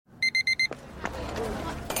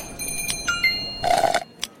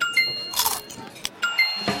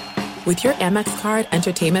With your Amex card,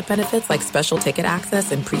 entertainment benefits like special ticket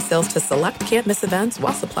access and pre-sales to select can't-miss events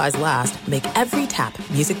while supplies last make every tap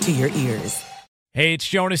music to your ears. Hey, it's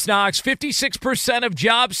Jonas Knox. 56% of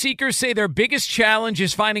job seekers say their biggest challenge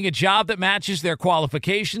is finding a job that matches their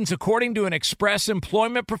qualifications, according to an Express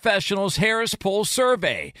Employment Professionals Harris Poll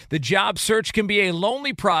survey. The job search can be a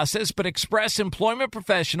lonely process, but Express Employment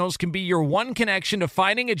Professionals can be your one connection to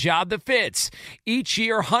finding a job that fits. Each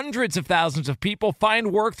year, hundreds of thousands of people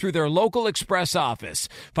find work through their local Express office.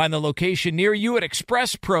 Find the location near you at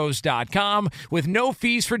expresspros.com. With no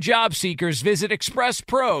fees for job seekers, visit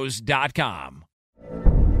expresspros.com.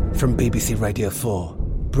 From BBC Radio 4,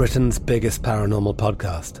 Britain's biggest paranormal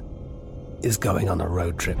podcast is going on a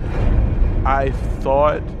road trip. I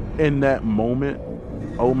thought in that moment,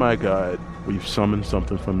 oh my God, we've summoned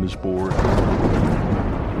something from this board.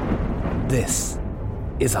 This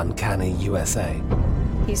is Uncanny USA.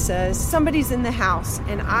 He says, somebody's in the house,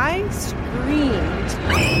 and I screamed.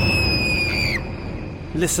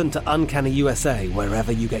 Listen to Uncanny USA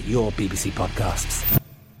wherever you get your BBC podcasts,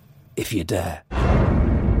 if you dare.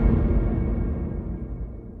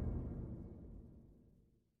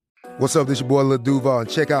 What's up, this your boy Lil Duval, and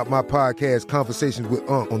check out my podcast, Conversations with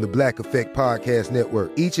Unc, on the Black Effect Podcast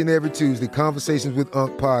Network. Each and every Tuesday, Conversations with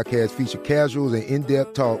Unc podcast feature casuals and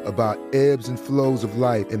in-depth talk about ebbs and flows of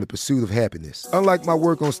life and the pursuit of happiness. Unlike my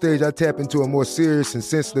work on stage, I tap into a more serious and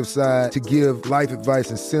sensitive side to give life advice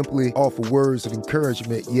and simply offer words of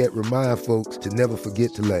encouragement, yet remind folks to never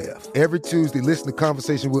forget to laugh. Every Tuesday, listen to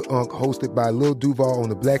Conversations with Unc, hosted by Lil Duval on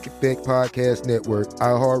the Black Effect Podcast Network,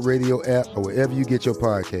 iHeartRadio app, or wherever you get your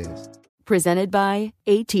podcasts. Presented by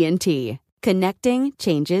AT&T. Connecting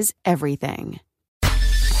changes everything.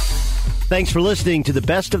 Thanks for listening to the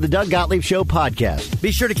Best of the Doug Gottlieb Show podcast.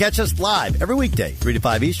 Be sure to catch us live every weekday, 3 to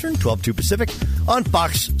 5 Eastern, 12 to 2 Pacific, on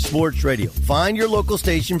Fox Sports Radio. Find your local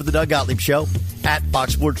station for the Doug Gottlieb Show at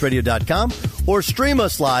foxsportsradio.com or stream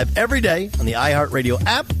us live every day on the iHeartRadio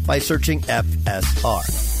app by searching FSR.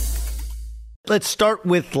 Let's start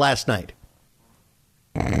with last night.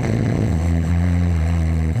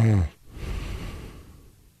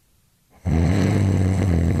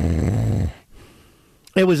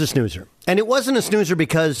 It was a snoozer. And it wasn't a snoozer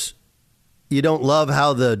because you don't love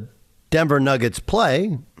how the Denver Nuggets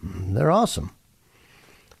play. They're awesome.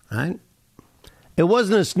 Right? It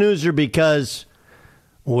wasn't a snoozer because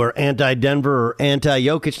we're anti-Denver or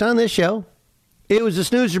anti-Jokic. Not on this show. It was a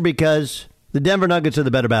snoozer because the Denver Nuggets are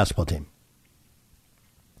the better basketball team.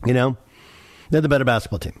 You know? They're the better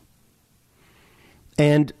basketball team.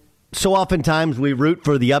 And so oftentimes we root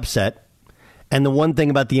for the upset. And the one thing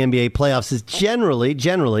about the NBA playoffs is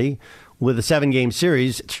generally, with a 7-game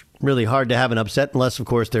series, it's really hard to have an upset unless, of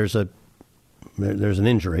course, there's an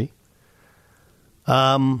injury.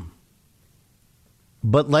 But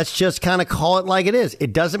let's just kind of call it like it is.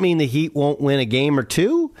 It doesn't mean the Heat won't win a game or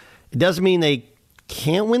two. It doesn't mean they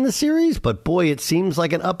can't win the series. But, boy, it seems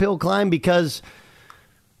like an uphill climb because,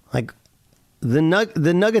 like, the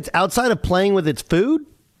Nuggets, outside of playing with its food,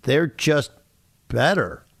 they're just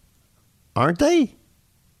better. Aren't they?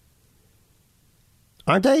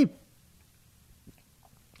 Aren't they?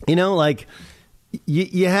 You know, like,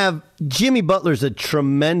 you have Jimmy Butler's a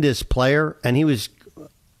tremendous player, and he was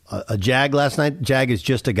a Jag last night. Jag is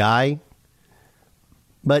just a guy.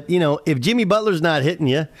 But, you know, if Jimmy Butler's not hitting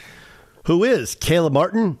you, who is? Caleb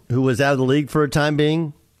Martin, who was out of the league for a time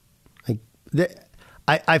being. Like,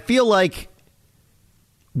 I feel like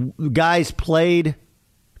guys played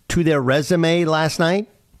to their resume last night.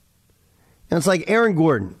 And it's like Aaron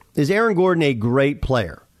Gordon. Is Aaron Gordon a great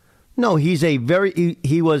player? No, he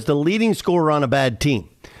was the leading scorer on a bad team.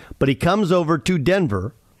 But he comes over to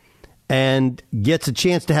Denver and gets a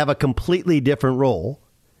chance to have a completely different role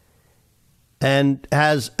and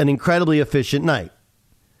has an incredibly efficient night.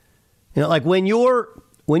 You know, like when your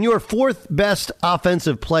fourth best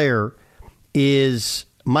offensive player is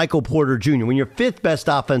Michael Porter Jr., when your fifth best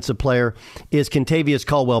offensive player is Kentavious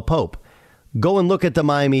Caldwell-Pope, go and look at the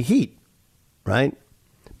Miami Heat. Right?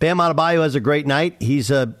 Bam Adebayo has a great night. He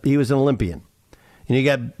was an Olympian. And you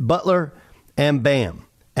got Butler and Bam.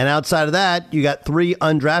 And outside of that, you got 3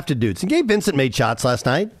 undrafted dudes. And Gabe Vincent made shots last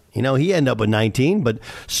night. You know, he ended up with 19. But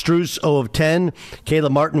Strus 0 of 10.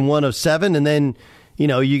 Caleb Martin 1 of 7. And then, you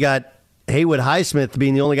know, you got Haywood Highsmith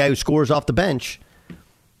being the only guy who scores off the bench.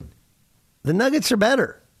 The Nuggets are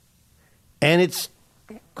better. And it's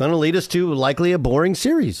going to lead us to likely a boring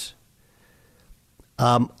series.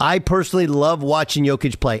 I personally love watching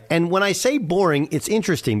Jokic play. And when I say boring, it's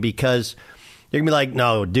interesting because you're going to be like,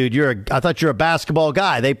 no, dude, I thought you're a basketball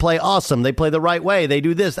guy. They play awesome. They play the right way. They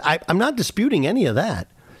do this. I'm not disputing any of that.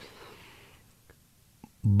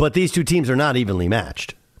 But these two teams are not evenly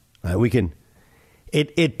matched.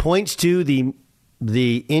 It points to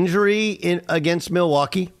the injury against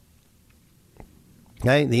Milwaukee.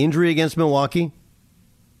 Okay, the injury against Milwaukee,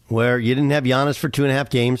 where you didn't have Giannis for 2.5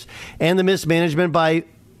 games, and the mismanagement by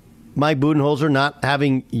Mike Budenholzer not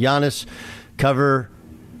having Giannis cover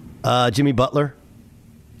Jimmy Butler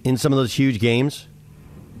in some of those huge games.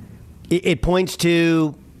 It points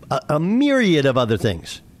to a myriad of other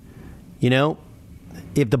things.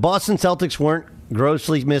 If the Boston Celtics weren't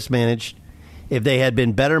grossly mismanaged, if they had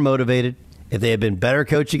been better motivated, if they had been better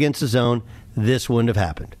coached against the zone, this wouldn't have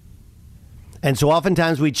happened. And so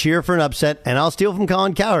oftentimes we cheer for an upset, and I'll steal from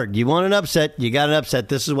Colin Cowherd. You want an upset, you got an upset.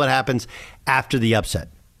 This is what happens after the upset,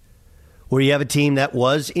 where you have a team that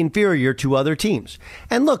was inferior to other teams.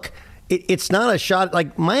 And look, it's not a shot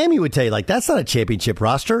like Miami would tell you, like, that's not a championship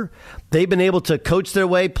roster. They've been able to coach their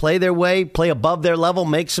way, play above their level,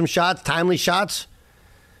 make some shots, timely shots.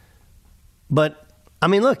 But,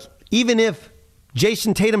 look, even if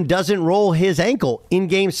Jason Tatum doesn't roll his ankle in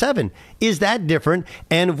Game 7, is that different?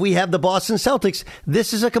 And if we have the Boston Celtics,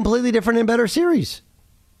 this is a completely different and better series.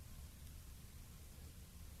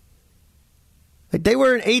 Like, they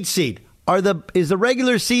were an 8 seed. Is the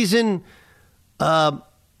regular season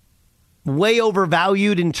way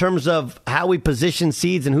overvalued in terms of how we position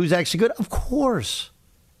seeds and who's actually good? Of course.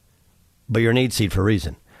 But you're an 8 seed for a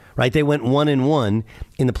reason, right? They went 1-1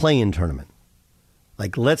 in the play-in tournament.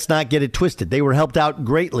 Like, let's not get it twisted. They were helped out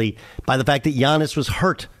greatly by the fact that Giannis was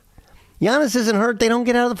hurt. Giannis isn't hurt. They don't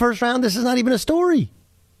get out of the first round. This is not even a story.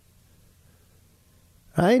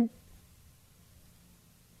 Right?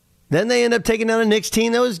 Then they end up taking down a Knicks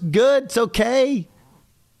team that was good. It's okay.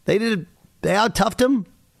 They out-toughed them.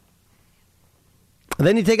 And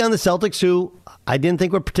then you take on the Celtics, who I didn't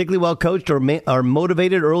think were particularly well coached or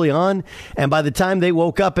motivated early on. And by the time they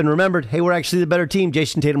woke up and remembered, hey, we're actually the better team,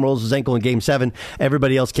 Jason Tatum rolls his ankle in Game 7.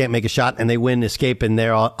 Everybody else can't make a shot, and they win, escape, and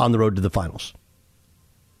they're on the road to the finals.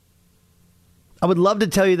 I would love to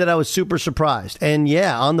tell you that I was super surprised. And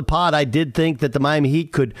yeah, on the pod, I did think that the Miami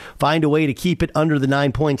Heat could find a way to keep it under the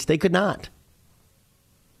 9 points. They could not.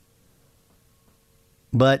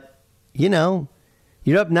 But,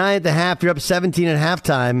 you're up 9 at the half, you're up 17 at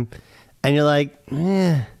halftime, and you're like,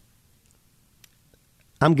 I'm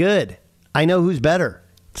good. I know who's better.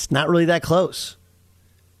 It's not really that close.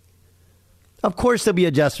 Of course there'll be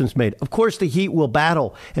adjustments made. Of course the Heat will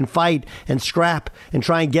battle and fight and scrap and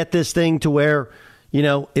try and get this thing to where,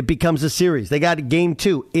 it becomes a series. They got Game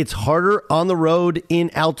 2. It's harder on the road in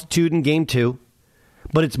altitude in Game 2,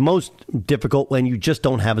 but it's most difficult when you just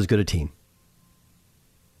don't have as good a team.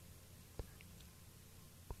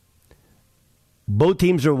 Both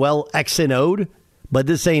teams are well X and O'd, but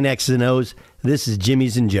this ain't X and O's. This is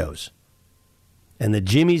Jimmys and Joes. And the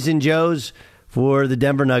Jimmys and Joes for the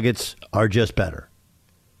Denver Nuggets are just better,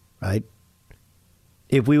 right?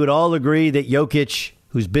 If we would all agree that Jokic,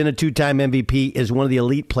 who's been a 2-time MVP, is one of the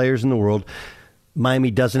elite players in the world,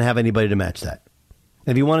 Miami doesn't have anybody to match that.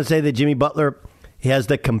 And if you want to say that Jimmy Butler, he has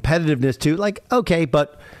the competitiveness too, like, okay,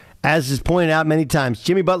 but as is pointed out many times,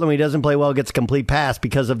 Jimmy Butler, when he doesn't play well, gets a complete pass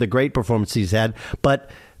because of the great performance he's had.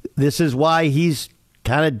 But this is why he's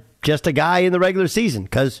kind of just a guy in the regular season.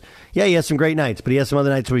 Because, yeah, he has some great nights, but he has some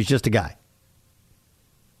other nights where he's just a guy.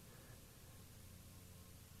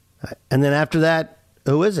 And then after that,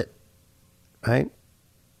 who is it? Right?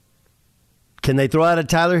 Can they throw out a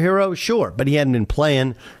Tyler Hero? Sure, but he hadn't been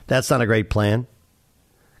playing. That's not a great plan.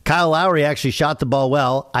 Kyle Lowry actually shot the ball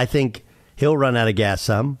well. I think he'll run out of gas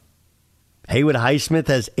some. Haywood Highsmith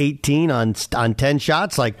has 18 on 10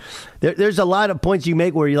 shots. Like, there's a lot of points you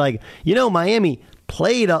make where you're like, Miami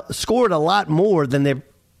scored a lot more than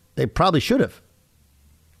they probably should have.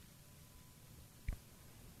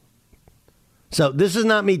 So this is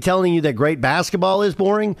not me telling you that great basketball is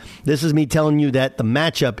boring. This is me telling you that the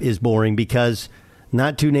matchup is boring because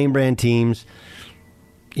not two name brand teams.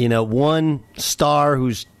 One star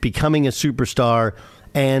who's becoming a superstar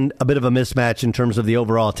and a bit of a mismatch in terms of the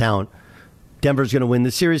overall talent. Denver's going to win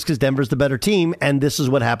this series because Denver's the better team, and this is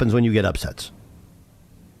what happens when you get upsets.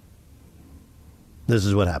 This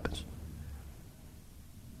is what happens.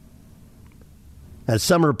 As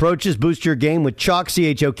summer approaches, boost your game with Chalk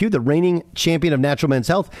CHOQ, the reigning champion of natural men's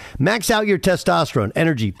health. Max out your testosterone,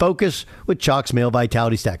 energy, focus with Chalk's Male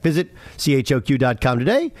Vitality Stack. Visit CHOQ.com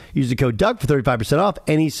today. Use the code DUCK for 35% off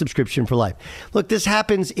any subscription for life. Look, this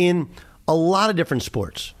happens in a lot of different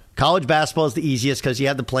sports. College basketball is the easiest because you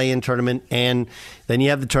have the play-in tournament, and then you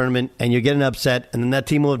have the tournament, and you get an upset, and then that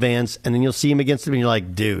team will advance, and then you'll see them against them, and you're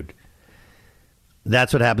like, dude,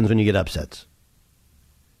 that's what happens when you get upsets.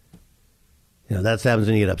 That's what happens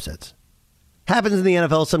when you get upsets. Happens in the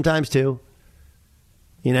NFL sometimes too.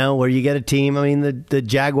 You know, where you get a team. I mean, the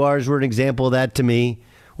Jaguars were an example of that to me,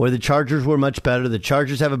 where the Chargers were much better. The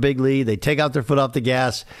Chargers have a big lead. They take out their foot off the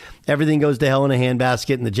gas. Everything goes to hell in a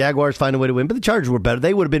handbasket, and the Jaguars find a way to win. But the Chargers were better.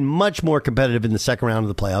 They would have been much more competitive in the second round of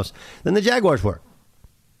the playoffs than the Jaguars were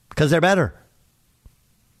because they're better.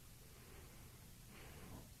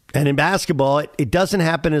 And in basketball, it doesn't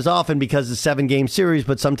happen as often because it's a 7-game series,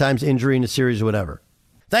 but sometimes injury in a series or whatever.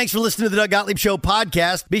 Thanks for listening to the Doug Gottlieb Show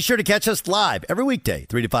podcast. Be sure to catch us live every weekday,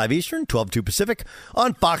 3 to 5 Eastern, 12 to 2 Pacific,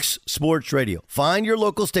 on Fox Sports Radio. Find your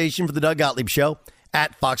local station for the Doug Gottlieb Show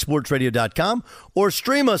at foxsportsradio.com or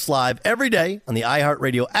stream us live every day on the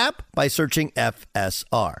iHeartRadio app by searching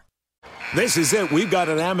FSR. This is it. We've got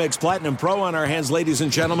an Amex Platinum Pro on our hands, ladies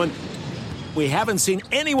and gentlemen. We haven't seen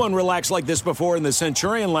anyone relax like this before in the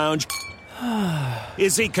Centurion Lounge.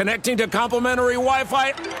 Is he connecting to complimentary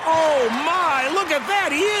Wi-Fi? Oh, my! Look at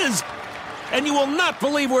that! He is! And you will not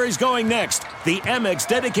believe where he's going next. The Amex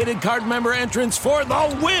dedicated card member entrance for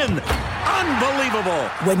the win! Unbelievable!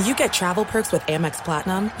 When you get travel perks with Amex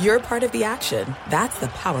Platinum, you're part of the action. That's the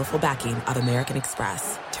powerful backing of American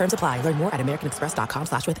Express. Terms apply. Learn more at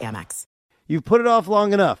americanexpress.com/withAmex. You've put it off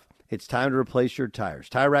long enough. It's time to replace your tires.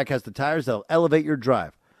 Tire Rack has the tires that'll elevate your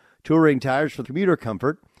drive. Touring tires for commuter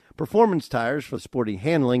comfort, performance tires for sporty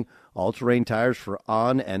handling, all-terrain tires for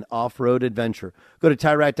on- and off-road adventure. Go to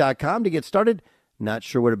TireRack.com to get started. Not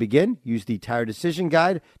sure where to begin? Use the Tire Decision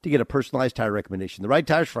Guide to get a personalized tire recommendation. The right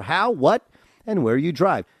tires for how, what, and where you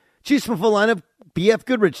drive. Choose from a full line of BF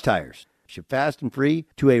Goodrich tires. Ship fast and free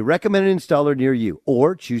to a recommended installer near you,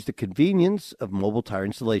 or choose the convenience of mobile tire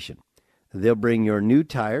installation. They'll bring your new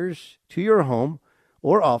tires to your home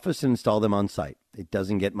or office and install them on site. It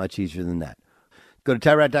doesn't get much easier than that. Go to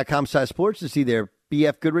TireRack.com/sports to see their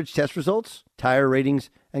BF Goodrich test results, tire ratings,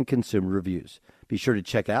 and consumer reviews. Be sure to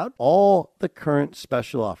check out all the current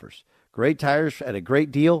special offers. Great tires at a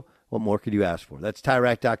great deal. What more could you ask for? That's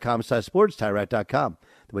TireRack.com/sports, TireRack.com,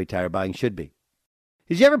 the way tire buying should be.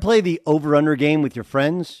 Did you ever play the over-under game with your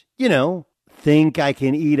friends? You know, think I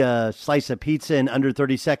can eat a slice of pizza in under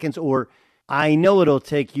 30 seconds, or I know it'll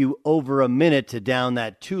take you over a minute to down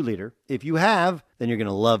that 2-liter. If you have, then you're going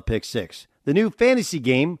to love Pick 6, the new fantasy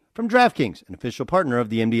game from DraftKings, an official partner of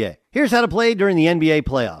the NBA. Here's how to play during the NBA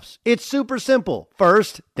playoffs. It's super simple.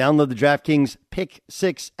 First, download the DraftKings Pick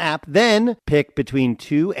 6 app, then pick between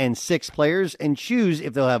 2 and 6 players and choose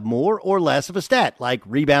if they'll have more or less of a stat, like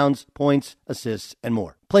rebounds, points, assists, and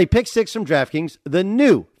more. Play Pick 6 from DraftKings, the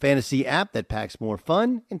new fantasy app that packs more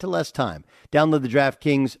fun into less time. Download the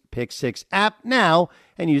DraftKings Pick 6 app now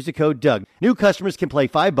and use the code Doug. New customers can play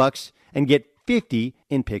 $5 and get 50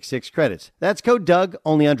 in Pick 6 credits. That's code Doug,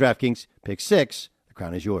 only on DraftKings. Pick 6, the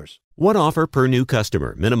crown is yours. One offer per new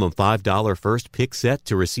customer. Minimum $5 first pick set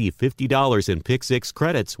to receive $50 in Pick 6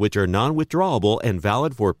 credits, which are non-withdrawable and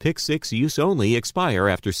valid for Pick 6 use only. Expire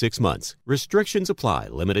after 6 months. Restrictions apply.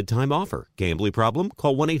 Limited time offer. Gambling problem?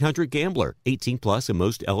 Call 1-800-GAMBLER. 18 plus in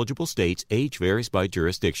most eligible states. Age varies by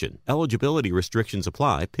jurisdiction. Eligibility restrictions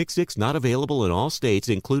apply. Pick 6 not available in all states,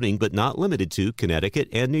 including but not limited to Connecticut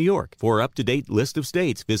and New York. For up-to-date list of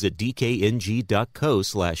states, visit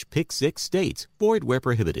dkng.co/pick6states. Void where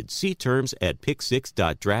prohibited. See terms at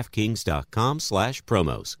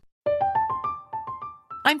pick6.draftkings.com/promos.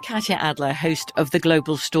 I'm Katya Adler, host of The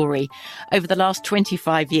Global Story. Over the last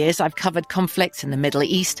 25 years, I've covered conflicts in the Middle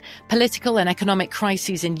East, political and economic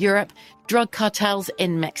crises in Europe, drug cartels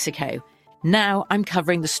in Mexico. Now I'm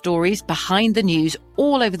covering the stories behind the news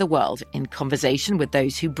all over the world in conversation with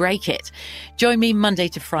those who break it. Join me Monday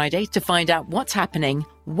to Friday to find out what's happening,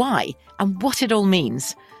 why, and what it all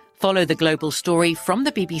means. Follow The Global Story from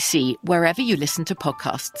the BBC wherever you listen to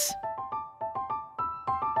podcasts.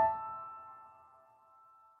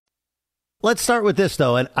 Let's start with this,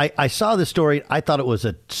 though. And I saw this story. I thought it was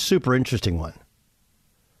a super interesting one.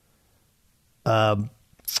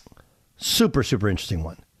 Super interesting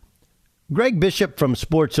one. Greg Bishop from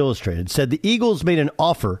Sports Illustrated said the Eagles made an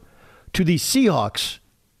offer to the Seahawks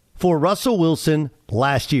for Russell Wilson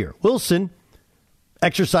last year. Wilson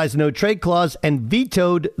exercised a no-trade clause and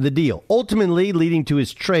vetoed the deal, ultimately leading to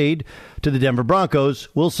his trade to the Denver Broncos.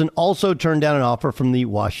 Wilson also turned down an offer from the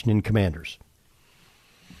Washington Commanders.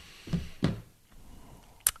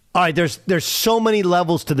 All right, there's so many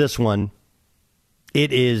levels to this one.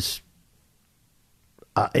 It is,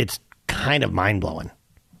 it's kind of mind-blowing,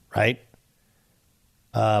 right?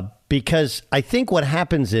 Because I think what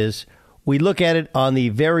happens is we look at it on the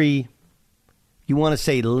very, you want to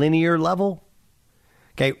say linear level.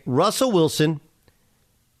 Okay, Russell Wilson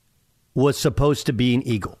was supposed to be an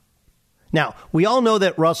Eagle. Now, we all know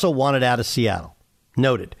that Russell wanted out of Seattle.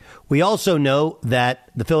 Noted. We also know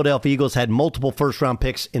that the Philadelphia Eagles had multiple first-round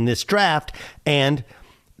picks in this draft, and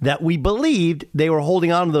that we believed they were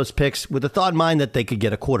holding on to those picks with the thought in mind that they could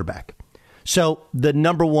get a quarterback. So the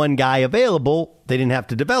number one guy available, they didn't have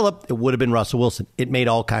to develop, it would have been Russell Wilson. It made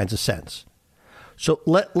all kinds of sense. So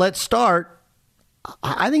let's start.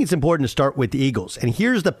 I think it's important to start with the Eagles. And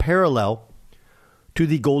here's the parallel to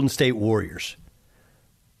the Golden State Warriors.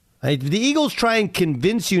 If the Eagles try and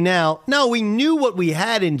convince you now, no, we knew what we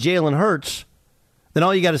had in Jalen Hurts, then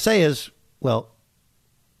all you got to say is, well,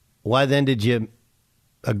 why then did you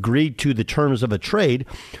agree to the terms of a trade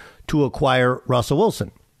to acquire Russell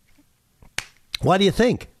Wilson? Why do you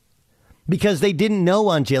think? Because they didn't know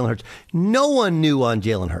on Jalen Hurts. No one knew on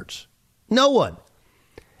Jalen Hurts. No one.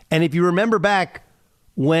 And if you remember back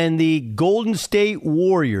when the Golden State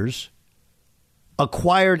Warriors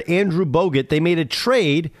acquired Andrew Bogut, they made a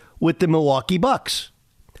trade with the Milwaukee Bucks.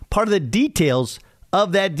 Part of the details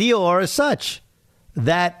of that deal are as such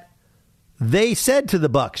that they said to the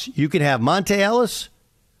Bucks, you can have Monte Ellis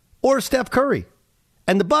or Steph Curry.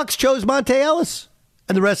 And the Bucks chose Monte Ellis.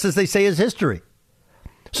 And the rest, as they say, is history.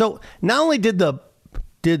 So not only did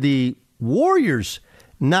the Warriors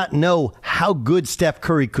not know how good Steph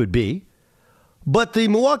Curry could be, but the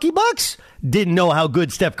Milwaukee Bucks didn't know how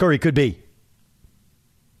good Steph Curry could be.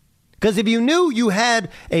 Because if you knew you had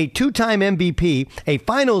a two-time MVP, a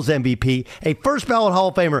finals MVP, a first ballot Hall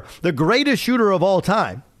of Famer, the greatest shooter of all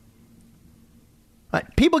time,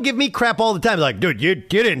 people give me crap all the time. Like, dude, you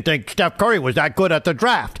didn't think Steph Curry was that good at the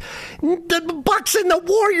draft. The Bucks and the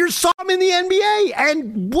Warriors saw him in the NBA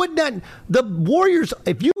and would not. The Warriors,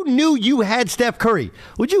 if you knew you had Steph Curry,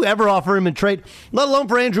 would you ever offer him in trade? Let alone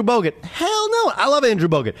for Andrew Bogut. Hell no. I love Andrew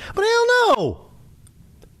Bogut, but hell no.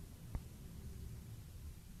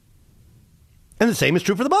 And the same is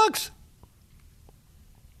true for the Bucks.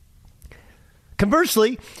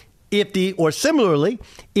 Conversely, if the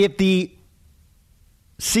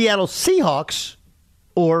Seattle Seahawks,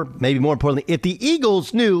 or maybe more importantly, if the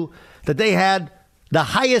Eagles knew that they had the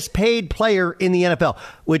highest paid player in the NFL,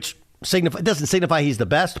 which doesn't signify he's the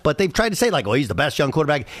best, but they've tried to say like, oh, he's the best young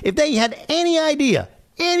quarterback. If they had any idea,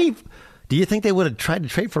 do you think they would have tried to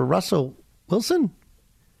trade for Russell Wilson?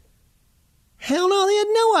 Hell no, they had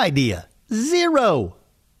no idea. Zero.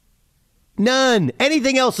 None.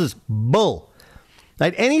 Anything else is bull.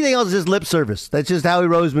 Like anything else is just lip service. That's just Howie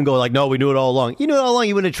Roseman going like, no, we knew it all along. You knew it all along.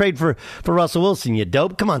 You wouldn't trade for Russell Wilson, you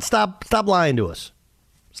dope. Come on, stop lying to us.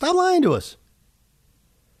 Stop lying to us.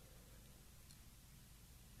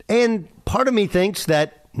 And part of me thinks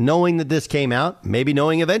that knowing that this came out, maybe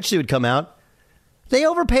knowing eventually it would come out, they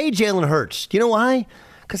overpaid Jalen Hurts. Do you know why?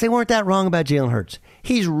 Because they weren't that wrong about Jalen Hurts.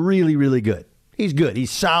 He's really, really good. He's good. He's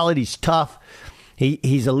solid. He's tough.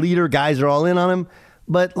 He's a leader. Guys are all in on him.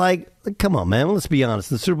 But, like, come on, man. Let's be honest.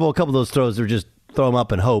 The Super Bowl, a couple of those throws are just throw him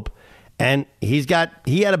up and hope. And he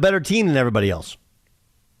had a better team than everybody else.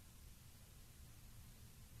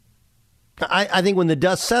 I think when the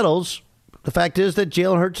dust settles, the fact is that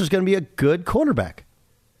Jalen Hurts is going to be a good quarterback.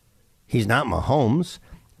 He's not Mahomes,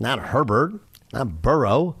 not Herbert, not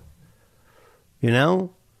Burrow. You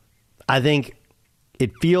know? I think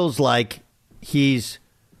it feels like he's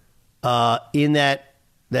in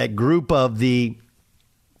that group of the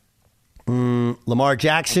Lamar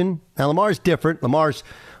Jackson. Now, Lamar's different. Lamar's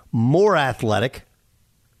more athletic,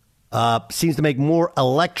 seems to make more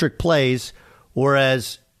electric plays,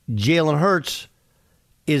 whereas Jalen Hurts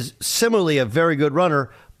is similarly a very good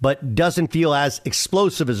runner, but doesn't feel as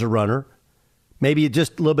explosive as a runner. Maybe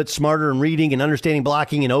just a little bit smarter in reading and understanding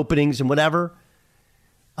blocking and openings and whatever.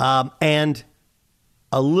 And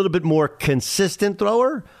a little bit more consistent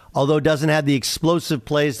thrower, although doesn't have the explosive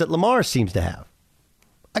plays that Lamar seems to have.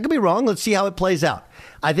 I could be wrong. Let's see how it plays out.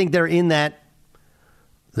 I think they're in that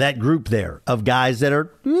group there of guys that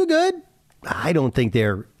are good. I don't think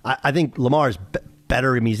they're. I think Lamar's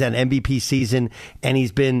better. I mean, he's had an MVP season, and he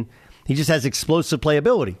just has explosive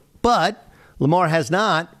playability. But Lamar has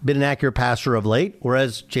not been an accurate passer of late,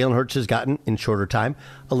 whereas Jalen Hurts has gotten, in shorter time,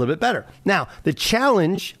 a little bit better. Now, the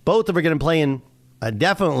challenge, both of them are going to play in,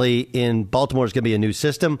 definitely in Baltimore is going to be a new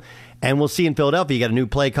system, and we'll see in Philadelphia, you got a new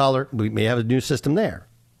play caller. We may have a new system there.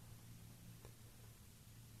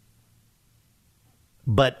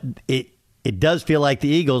 But it does feel like the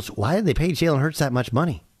Eagles, why did they pay Jalen Hurts that much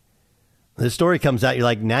money? The story comes out, you're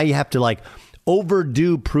like, now you have to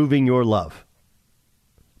overdo proving your love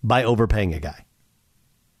by overpaying a guy.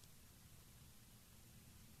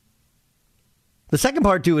 The second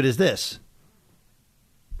part to it is this.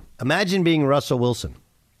 Imagine being Russell Wilson,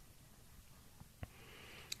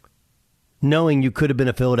 knowing you could have been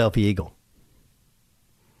a Philadelphia Eagle.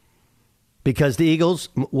 Because the Eagles,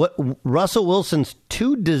 what Russell Wilson's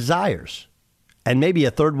two desires, and maybe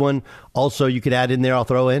a third one also you could add in there, I'll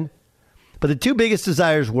throw in. But the two biggest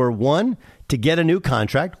desires were, one, to get a new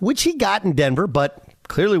contract, which he got in Denver, but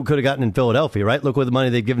clearly we could have gotten in Philadelphia, right? Look what the money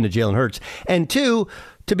they've given to Jalen Hurts. And two,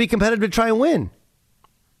 to be competitive to try and win.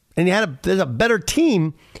 And there's a better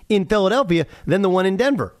team in Philadelphia than the one in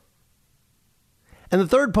Denver. And the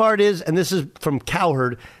third part is, and this is from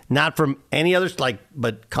Cowherd, not from any others,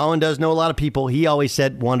 but Colin does know a lot of people. He always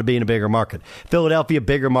said wanted to be in a bigger market. Philadelphia,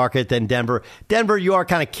 bigger market than Denver. Denver, you are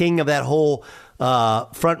kind of king of that whole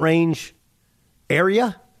Front Range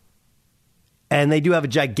area. And they do have a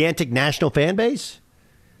gigantic national fan base.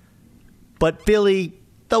 But Philly,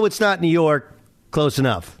 though it's not New York, close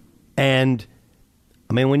enough. And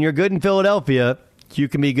I mean, when you're good in Philadelphia, you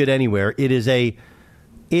can be good anywhere.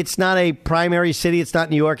 It's not a primary city. It's not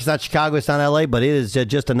New York. It's not Chicago. It's not LA, but it is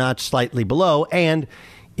just a notch slightly below. And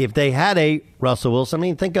if they had a Russell Wilson, I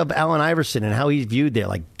mean, think of Allen Iverson and how he's viewed there,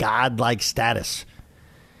 like godlike status.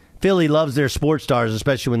 Philly loves their sports stars,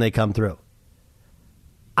 especially when they come through.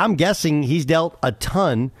 I'm guessing he's dealt a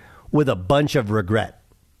ton with a bunch of regret.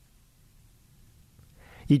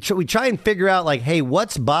 We try and figure out, hey,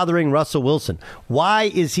 what's bothering Russell Wilson? Why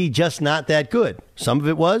is he just not that good? Some of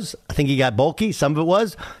it was, I think he got bulky. Some of it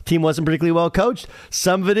was, team wasn't particularly well coached.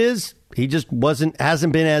 Some of it is, he just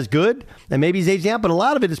hasn't been as good. And maybe he's aging out, but a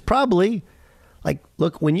lot of it is probably,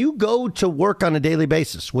 look, when you go to work on a daily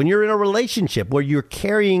basis, when you're in a relationship where you're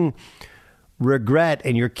carrying regret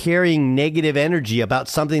and you're carrying negative energy about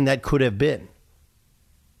something that could have been,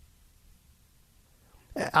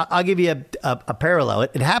 I'll give you a parallel.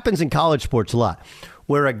 It happens in college sports a lot,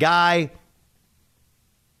 where a guy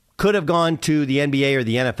could have gone to the NBA or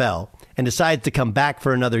the NFL and decides to come back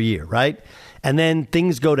for another year, right? And then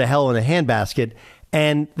things go to hell in a handbasket,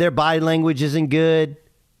 and their body language isn't good.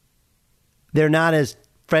 They're not as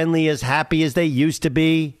friendly, as happy as they used to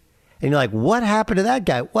be. And you're like, what happened to that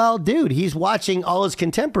guy? Well, dude, he's watching all his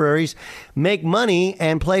contemporaries make money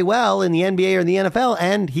and play well in the NBA or the NFL.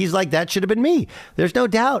 And he's like, that should have been me. There's no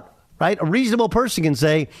doubt, right? A reasonable person can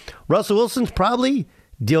say Russell Wilson's probably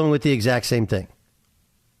dealing with the exact same thing.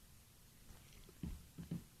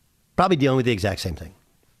 Probably dealing with the exact same thing.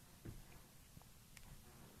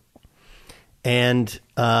 And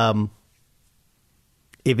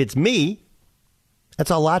if it's me, that's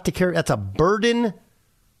a lot to carry. That's a burden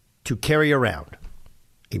to carry around.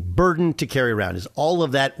 A burden to carry around is all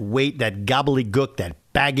of that weight, that gobbledygook, that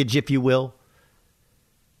baggage, if you will.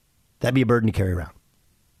 That'd be a burden to carry around.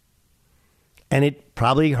 And it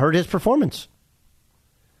probably hurt his performance.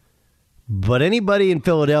 But anybody in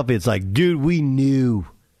Philadelphia, it's like, dude,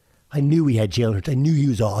 I knew we had Jalen Hurts. I knew he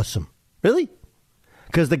was awesome. Really?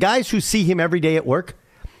 Because the guys who see him every day at work,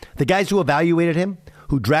 the guys who evaluated him,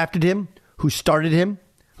 who drafted him, who started him,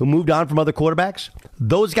 who moved on from other quarterbacks,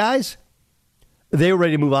 those guys, they were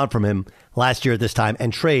ready to move on from him last year at this time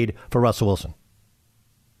and trade for Russell Wilson.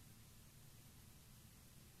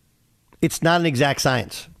 It's not an exact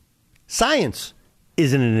science. Science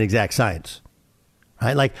isn't an exact science,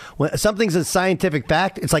 right? Like when something's a scientific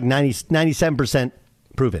fact, it's like 97%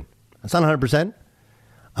 proven. It's not 100%.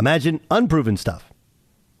 Imagine unproven stuff.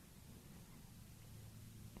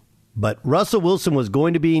 But Russell Wilson was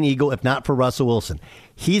going to be an Eagle if not for Russell Wilson.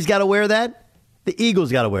 He's got to wear that. The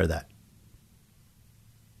Eagles got to wear that.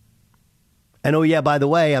 And oh, yeah, by the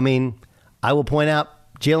way, I mean, I will point out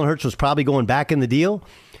Jalen Hurts was probably going back in the deal.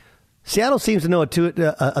 Seattle seems to know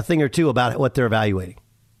a thing or two about what they're evaluating.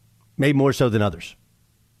 Maybe more so than others.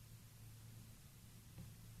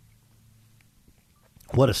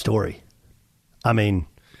 What a story. I mean,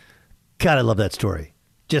 God, I love that story.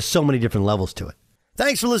 Just so many different levels to it.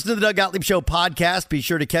 Thanks for listening to the Doug Gottlieb Show podcast. Be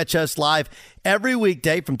sure to catch us live every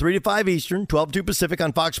weekday from 3 to 5 Eastern, 12 to 2 Pacific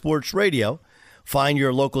on Fox Sports Radio. Find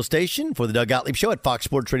your local station for the Doug Gottlieb Show at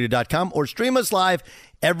foxsportsradio.com or stream us live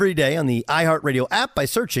every day on the iHeartRadio app by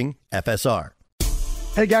searching FSR.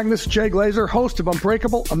 Hey, gang, this is Jay Glazer, host of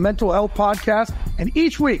Unbreakable, a mental health podcast. And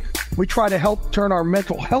each week, we try to help turn our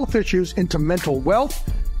mental health issues into mental wealth.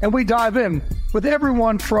 And we dive in with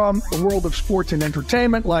everyone from the world of sports and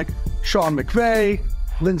entertainment, like Sean McVay,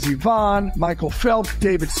 Lindsey Vonn, Michael Phelps,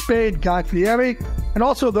 David Spade, Guy Fieri, and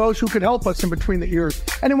also those who could help us in between the ears.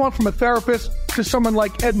 Anyone from a therapist to someone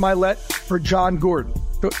like Ed Milet or John Gordon.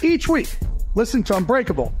 So each week, listen to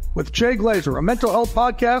Unbreakable with Jay Glazer, a mental health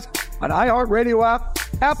podcast on iHeartRadio app,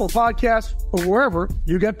 Apple Podcasts, or wherever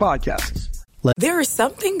you get podcasts. There are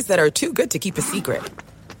some things that are too good to keep a secret.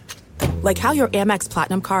 Like how your Amex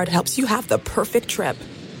Platinum card helps you have the perfect trip.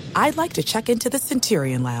 I'd like to check into the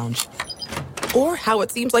Centurion Lounge. Or how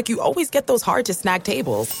it seems like you always get those hard-to-snag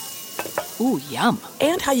tables. Ooh, yum.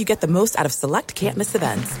 And how you get the most out of select can't-miss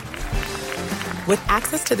events. With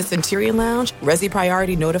access to the Centurion Lounge, Resi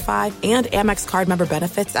Priority Notify, and Amex card member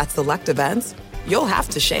benefits at select events, you'll have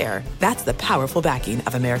to share. That's the powerful backing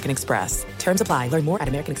of American Express. Terms apply. Learn more at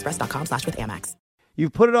americanexpress.com/withAmex.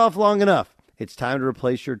 You've put it off long enough. It's time to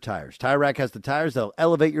replace your tires. Tire Rack has the tires that'll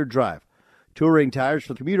elevate your drive. Touring tires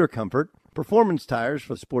for commuter comfort, performance tires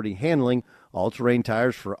for sporty handling, all-terrain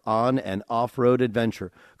tires for on- and off-road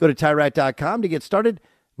adventure. Go to TireRack.com to get started.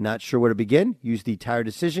 Not sure where to begin? Use the Tire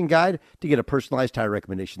Decision Guide to get a personalized tire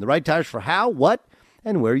recommendation. The right tires for how, what,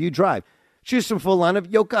 and where you drive. Choose from a full line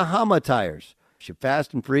of Yokohama tires. Ship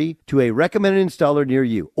fast and free to a recommended installer near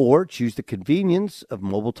you. Or choose the convenience of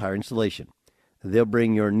mobile tire installation. They'll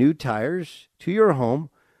bring your new tires to your home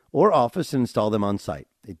or office and install them on site.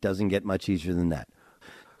 It doesn't get much easier than that.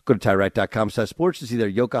 Go to TireRack.com/sports to see their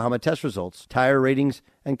Yokohama test results, tire ratings,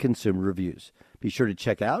 and consumer reviews. Be sure to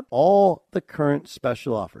check out all the current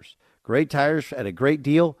special offers. Great tires at a great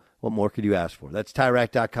deal. What more could you ask for? That's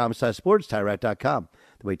TireRack.com/sports, TireRack.com,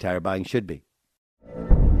 the way tire buying should be.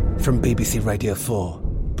 From BBC Radio 4,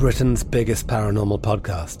 Britain's biggest paranormal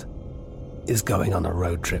podcast is going on a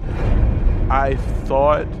road trip. I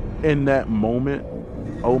thought in that moment,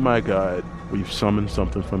 oh my God, we've summoned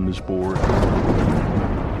something from this board.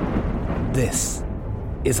 This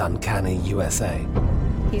is Uncanny USA.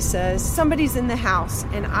 He says, somebody's in the house,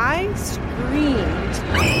 and I screamed.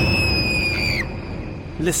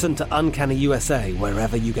 Listen to Uncanny USA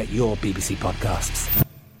wherever you get your BBC podcasts,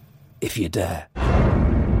 if you dare.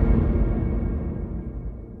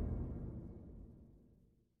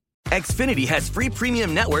 Xfinity has free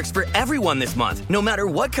premium networks for everyone this month, no matter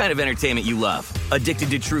what kind of entertainment you love. Addicted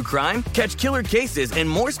to true crime? Catch killer cases and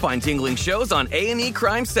more spine-tingling shows on A&E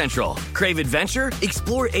Crime Central. Crave adventure?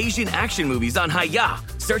 Explore Asian action movies on Hayya.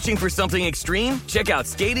 Searching for something extreme? Check out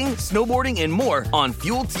skating, snowboarding, and more on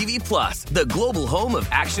Fuel TV Plus, the global home of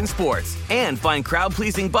action sports. And find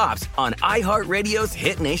crowd-pleasing bops on iHeartRadio's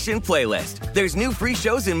Hit Nation playlist. There's new free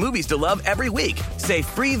shows and movies to love every week. Say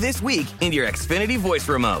free this week in your Xfinity voice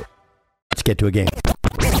remote. Let's get to a game.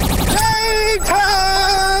 Game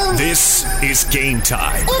time! This is Game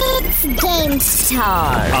Time. It's game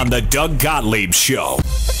time. On the Doug Gottlieb Show.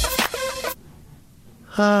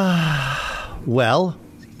 Well,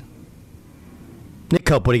 Nick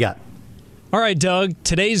Cope, what do you got? All right, Doug.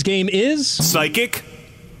 Today's game is... Psychic.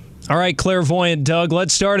 All right, clairvoyant Doug.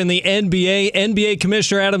 Let's start in the NBA. NBA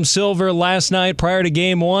Commissioner Adam Silver last night, prior to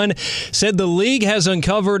Game 1, said the league has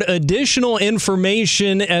uncovered additional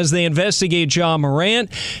information as they investigate Ja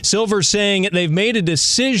Morant. Silver saying they've made a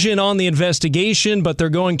decision on the investigation, but they're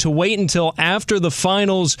going to wait until after the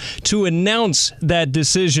finals to announce that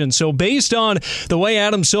decision. So based on the way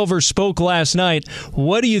Adam Silver spoke last night,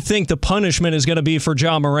 what do you think the punishment is going to be for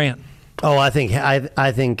Ja Morant? Oh, I think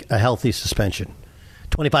a healthy suspension.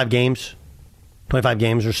 25 games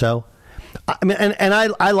or so. I mean, and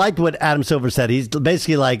I liked what Adam Silver said. He's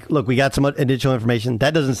basically like, look, we got some additional information.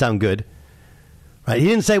 That doesn't sound good. Right? He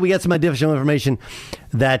didn't say we got some additional information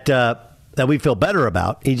that we feel better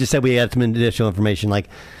about. He just said we had some additional information.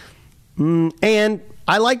 And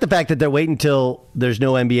I like the fact that they're waiting until there's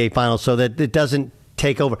no NBA finals so that it doesn't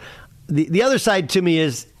take over. The other side to me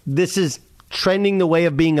is this is trending the way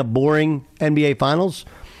of being a boring NBA finals.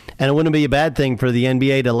 And it wouldn't be a bad thing for the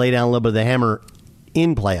NBA to lay down a little bit of the hammer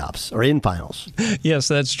in playoffs or in finals. Yes,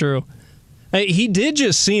 that's true. He did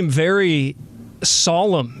just seem very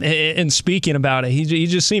solemn in speaking about it. He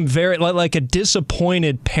just seemed very like a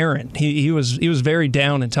disappointed parent. He was very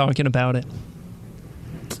down in talking about it.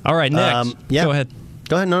 All right, next. Yeah. Go ahead.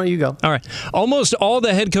 Go ahead. No, you go. All right. Almost all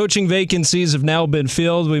the head coaching vacancies have now been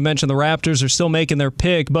filled. We mentioned the Raptors are still making their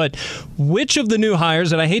pick, but which of the new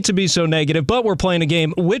hires, and I hate to be so negative, but we're playing a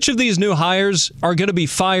game, which of these new hires are going to be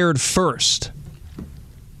fired first?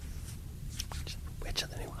 Which of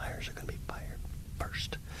the new hires are going to be fired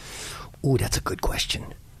first? Ooh, that's a good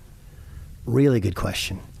question. Really good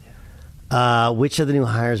question. Which of the new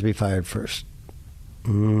hires will be fired first? I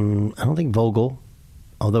don't think Vogel.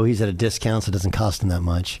 Although he's at a discount, so it doesn't cost him that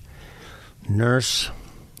much. Nurse,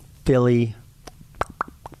 Philly.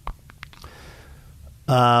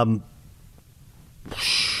 I'll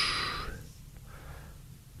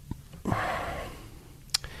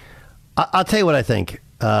tell you what I think.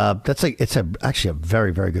 It's actually a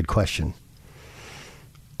very, very good question.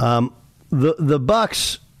 The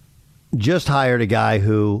Bucks just hired a guy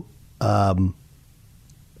who I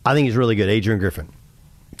think he's really good, Adrian Griffin.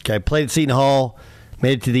 Okay, played at Seton Hall.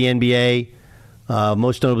 Made it to the NBA,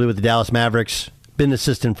 most notably with the Dallas Mavericks. Been an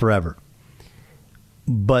assistant forever.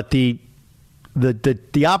 But the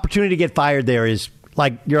opportunity to get fired there is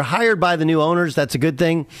Like, you're hired by the new owners. That's a good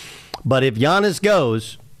thing. But if Giannis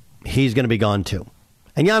goes, he's going to be gone too.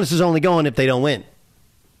 And Giannis is only going if they don't win.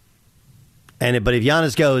 But if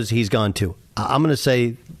Giannis goes, he's gone too. I'm going to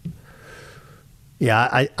say,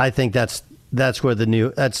 yeah, I think that's where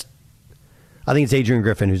I think it's Adrian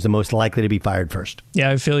Griffin who's the most likely to be fired first.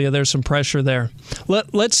 Yeah, I feel you. There's some pressure there.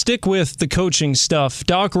 Let's stick with the coaching stuff.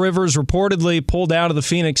 Doc Rivers reportedly pulled out of the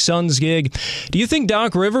Phoenix Suns gig. Do you think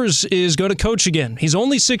Doc Rivers is going to coach again? He's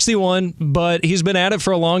only 61, but he's been at it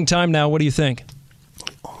for a long time now. What do you think?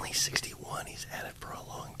 Only 61. He's at it for a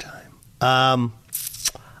long time.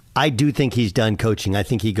 I do think he's done coaching. I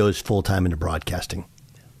think he goes full-time into broadcasting.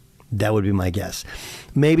 That would be my guess.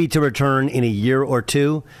 Maybe to return in a year or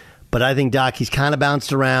two. But I think, Doc, he's kind of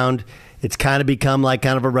bounced around. It's kind of become like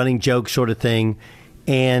kind of a running joke sort of thing.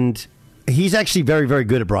 And he's actually very, very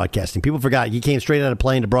good at broadcasting. People forgot he came straight out of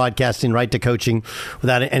playing to broadcasting, right to coaching,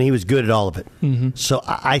 without it, and he was good at all of it. Mm-hmm. So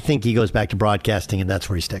I think he goes back to broadcasting, and that's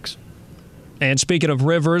where he sticks. And speaking of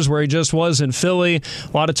Rivers, where he just was in Philly,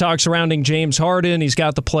 a lot of talk surrounding James Harden. He's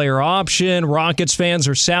got the player option. Rockets fans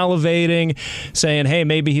are salivating, saying, hey,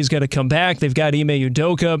 maybe he's going to come back. They've got Ime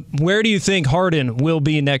Udoka. Where do you think Harden will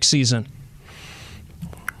be next season?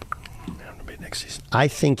 I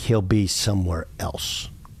think he'll be somewhere else.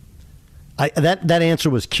 That answer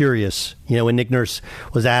was curious. You know, when Nick Nurse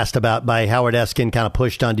was asked about by Howard Eskin, kind of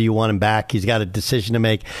pushed on, do you want him back? He's got a decision to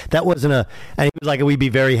make. That wasn't and he was like, we'd be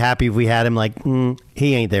very happy if we had him. Like,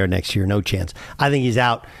 he ain't there next year. No chance. I think he's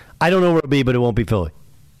out. I don't know where it'll be, but it won't be Philly.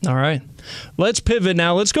 All right. Let's pivot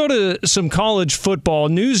now. Let's go to some college football.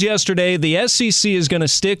 News yesterday, the SEC is going to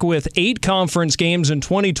stick with 8 conference games in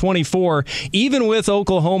 2024, even with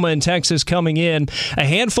Oklahoma and Texas coming in. A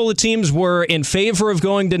handful of teams were in favor of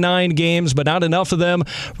going to 9 games, but not enough of them.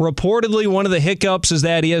 Reportedly, one of the hiccups is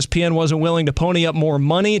that ESPN wasn't willing to pony up more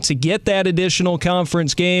money to get that additional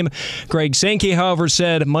conference game. Greg Sankey, however,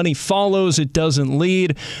 said money follows, it doesn't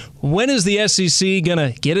lead. When is the SEC going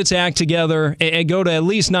to get its act together and go to at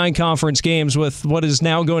least 9 conference games with what is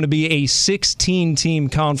now going to be a 16-team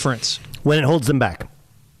conference? When it holds them back.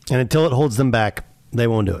 And until it holds them back, they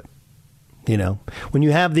won't do it. You know, when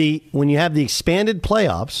you have the expanded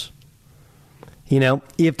playoffs, you know,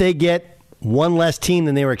 if they get one less team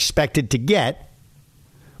than they were expected to get,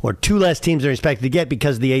 or 2 less teams they're expected to get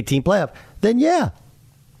because of the 18 playoff, then yeah.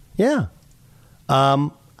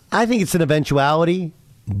 I think it's an eventuality,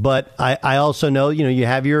 but I also know, you know, you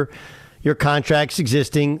have your contracts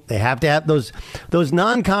existing. They have to have those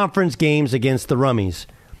non-conference games against the Rummies.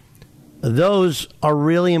 Those are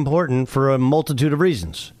really important for a multitude of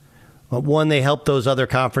reasons. One, they help those other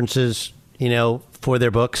conferences, you know, for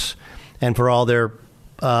their books and for all their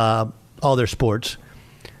sports.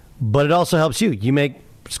 But it also helps you.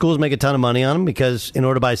 Schools make a ton of money on them because in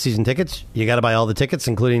order to buy season tickets, you got to buy all the tickets,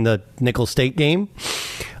 including the Nicholls State game.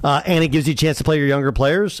 And it gives you a chance to play your younger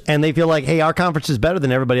players. And they feel like, hey, our conference is better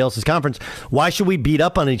than everybody else's conference. Why should we beat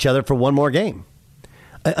up on each other for one more game?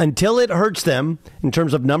 Until it hurts them in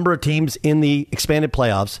terms of number of teams in the expanded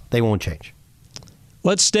playoffs, they won't change.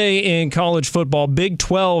 Let's stay in college football. Big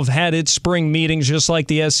 12 had its spring meetings just like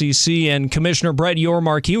the SEC, and Commissioner Brett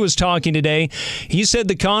Yormark, he was talking today. He said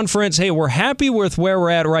the conference, hey, we're happy with where we're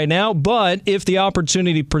at right now, but if the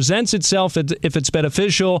opportunity presents itself, if it's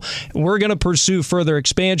beneficial, we're going to pursue further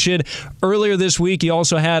expansion. Earlier this week, he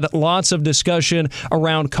also had lots of discussion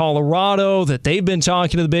around Colorado, that they've been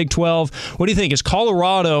talking to the Big 12. What do you think? Is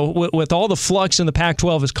Colorado, with all the flux in the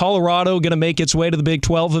Pac-12, is Colorado going to make its way to the Big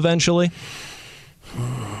 12 eventually?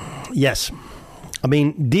 Yes. I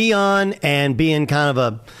mean, Dion and being kind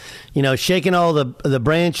of shaking all the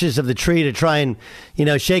branches of the tree to try and,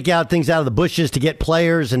 shake out things out of the bushes to get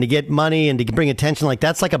players and to get money and to bring attention. Like,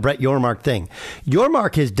 that's like a Brett Yormark thing.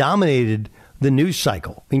 Yormark has dominated the news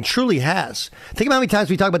cycle. I mean, truly has. Think about how many times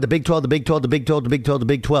we talk about the Big 12, the Big 12, the Big 12, the Big 12, the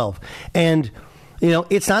Big 12. And,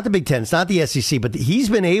 it's not the Big 10, it's not the SEC, but he's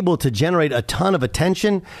been able to generate a ton of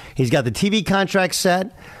attention. He's got the TV contract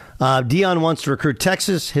set. Dion wants to recruit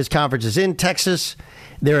Texas. His conference is in Texas.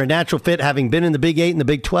 They're a natural fit, having been in the Big 8 and the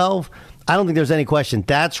Big 12. I don't think there's any question.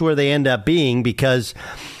 That's where they end up being because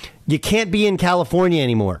you can't be in California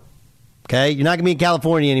anymore. Okay? You're not going to be in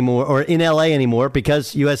California anymore or in L.A. anymore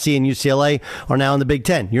because USC and UCLA are now in the Big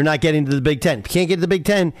 10. You're not getting to the Big 10. If you can't get to the Big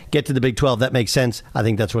 10, get to the Big 12. That makes sense. I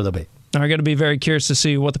think that's where they'll be. I'm going to be very curious to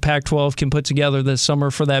see what the Pac-12 can put together this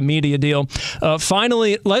summer for that media deal.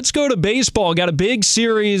 Finally, let's go to baseball. Got a big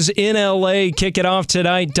series in L.A. Kick it off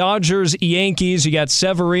tonight. Dodgers-Yankees. You got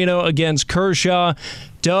Severino against Kershaw.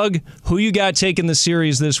 Doug, who you got taking the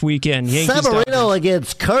series this weekend? Yankees, Severino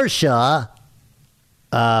against Kershaw.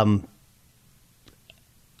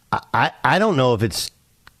 I don't know if it's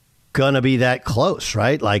going to be that close,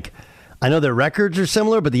 right? Like, I know their records are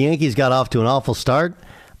similar, but the Yankees got off to an awful start.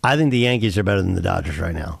 I think the Yankees are better than the Dodgers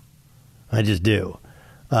right now. I just do.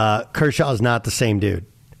 Kershaw's not the same dude.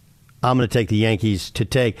 I'm going to take the Yankees to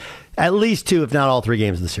take at least 2, if not all 3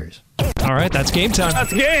 games of the series. All right, that's game time.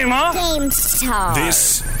 That's game, huh? Game time.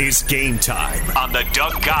 This is Game Time on the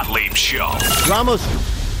Doug Gottlieb Show.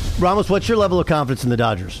 Ramos, what's your level of confidence in the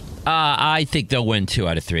Dodgers? I think they'll win 2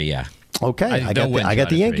 out of 3, yeah. Okay, I got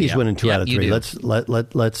the Yankees winning 2 out of 3.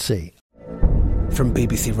 Let's see. From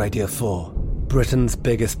BBC Radio 4, Britain's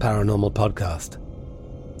biggest paranormal podcast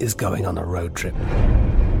is going on a road trip.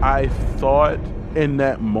 I thought in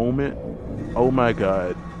that moment, oh my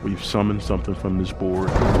God, we've summoned something from this board.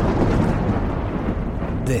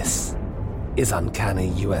 This is Uncanny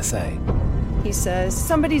USA. He says,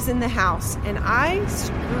 somebody's in the house, and I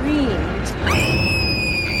screamed.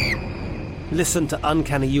 Listen to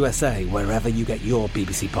Uncanny USA wherever you get your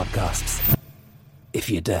BBC podcasts, if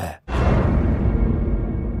you dare.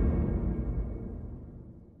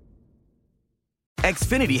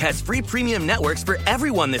 Xfinity has free premium networks for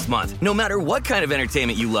everyone this month, no matter what kind of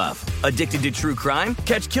entertainment you love. Addicted to true crime?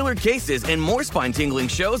 Catch killer cases and more spine-tingling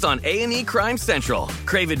shows on A&E Crime Central.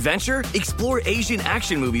 Crave adventure? Explore Asian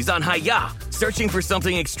action movies on Hi-Ya. Searching for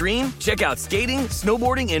something extreme? Check out skating,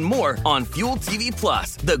 snowboarding, and more on Fuel TV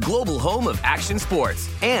Plus, the global home of action sports.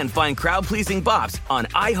 And find crowd-pleasing bops on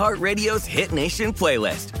iHeartRadio's Hit Nation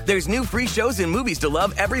playlist. There's new free shows and movies to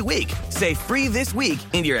love every week. Say free this week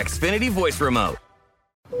in your Xfinity voice remote.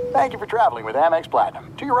 Thank you for traveling with Amex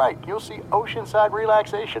Platinum. To your right, you'll see oceanside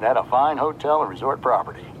relaxation at a fine hotel and resort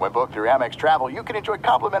property. When booked through Amex Travel, you can enjoy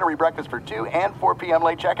complimentary breakfast for 2 and 4 p.m.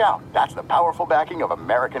 late checkout. That's the powerful backing of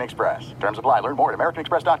American Express. Terms apply. Learn more at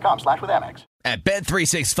americanexpress.com/withAmex. At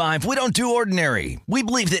Bet365, we don't do ordinary. We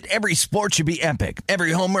believe that every sport should be epic.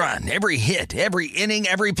 Every home run, every hit, every inning,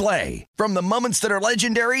 every play. From the moments that are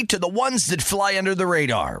legendary to the ones that fly under the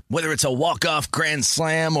radar. Whether it's a walk-off grand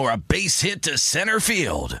slam or a base hit to center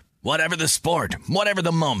field. Whatever the sport, whatever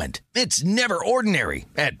the moment, it's never ordinary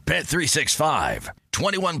at Bet365.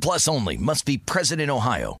 21 plus only. Must be present in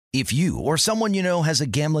Ohio. If you or someone you know has a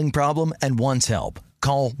gambling problem and wants help,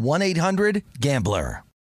 call 1-800-GAMBLER.